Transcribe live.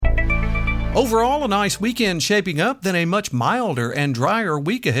Overall, a nice weekend shaping up, then a much milder and drier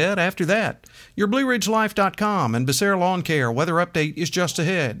week ahead after that. Your BlueRidgeLife.com and Becerra Lawncare weather update is just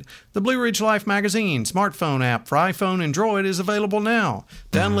ahead. The Blue Ridge Life magazine smartphone app for iPhone and Android is available now.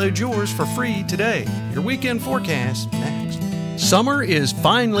 Download yours for free today. Your weekend forecast next. Summer is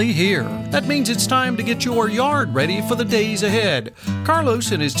finally here. That means it's time to get your yard ready for the days ahead.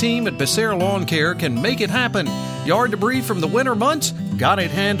 Carlos and his team at Becerra Lawn Care can make it happen. Yard debris from the winter months? Got it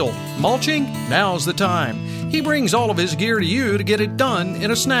handled. Mulching? Now's the time. He brings all of his gear to you to get it done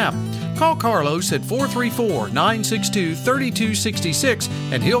in a snap. Call Carlos at 434-962-3266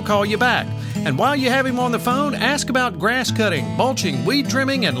 and he'll call you back. And while you have him on the phone, ask about grass cutting, mulching, weed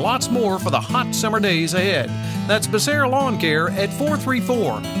trimming, and lots more for the hot summer days ahead. That's Becerra Lawn Care at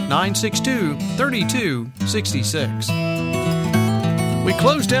 434-962-3266. We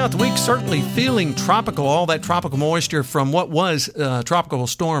closed out the week certainly feeling tropical, all that tropical moisture from what was Tropical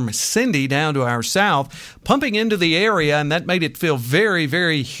Storm Cindy down to our south, pumping into the area, and that made it feel very,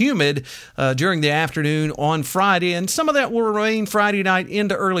 very humid during the afternoon on Friday. And some of that will remain Friday night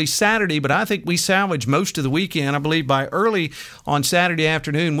into early Saturday, but I think we salvaged most of the weekend. I believe by early on Saturday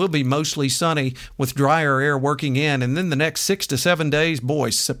afternoon, we'll be mostly sunny with drier air working in. And then the next 6 to 7 days, boy,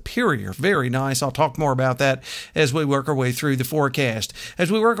 superior, very nice. I'll talk more about that as we work our way through the forecast.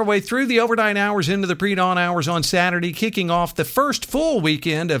 As we work our way through the overnight hours into the pre-dawn hours on Saturday, kicking off the first full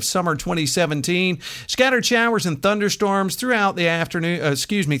weekend of summer 2017. Scattered showers and thunderstorms throughout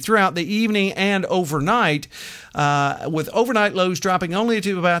the throughout the evening and overnight, with overnight lows dropping only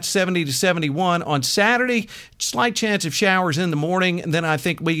to about 70 to 71. On Saturday, slight chance of showers in the morning, and then I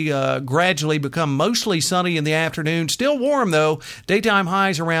think we gradually become mostly sunny in the afternoon. Still warm, though. Daytime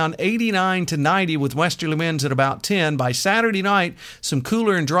highs around 89 to 90 with westerly winds at about 10. By Saturday night, some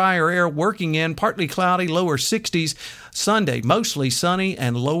cooler and drier air working in, partly cloudy, lower 60s. Sunday, mostly sunny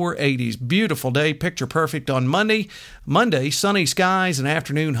and lower 80s. Beautiful day, picture perfect on Monday. Monday, sunny skies and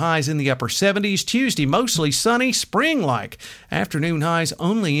afternoon highs in the upper 70s. Tuesday, mostly sunny, spring-like. Afternoon highs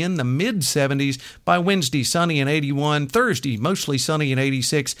only in the mid-70s. By Wednesday, sunny and 81. Thursday, mostly sunny and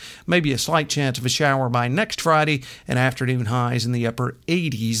 86. Maybe a slight chance of a shower by next Friday. And afternoon highs in the upper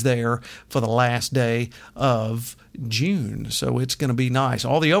 80s there for the last day of June. So it's going to be nice.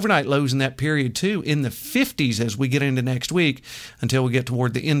 All the overnight lows in that period, too, in the 50s as we get into next week until we get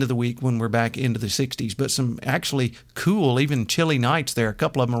toward the end of the week when we're back into the 60s. But some actually cool, even chilly nights there. A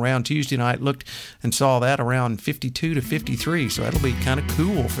couple of them around Tuesday night. Looked and saw that around 52 to 53. So that'll be kind of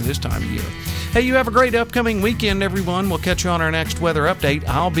cool for this time of year. Hey, you have a great upcoming weekend, everyone. We'll catch you on our next weather update.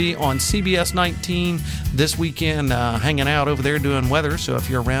 I'll be on CBS 19 this weekend hanging out over there doing weather. So if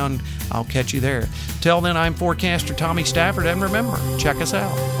you're around, I'll catch you there. Till then, I'm forecaster Tommy Stafford. And remember, check us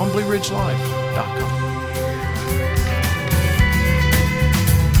out on BlueRidgeLife.com.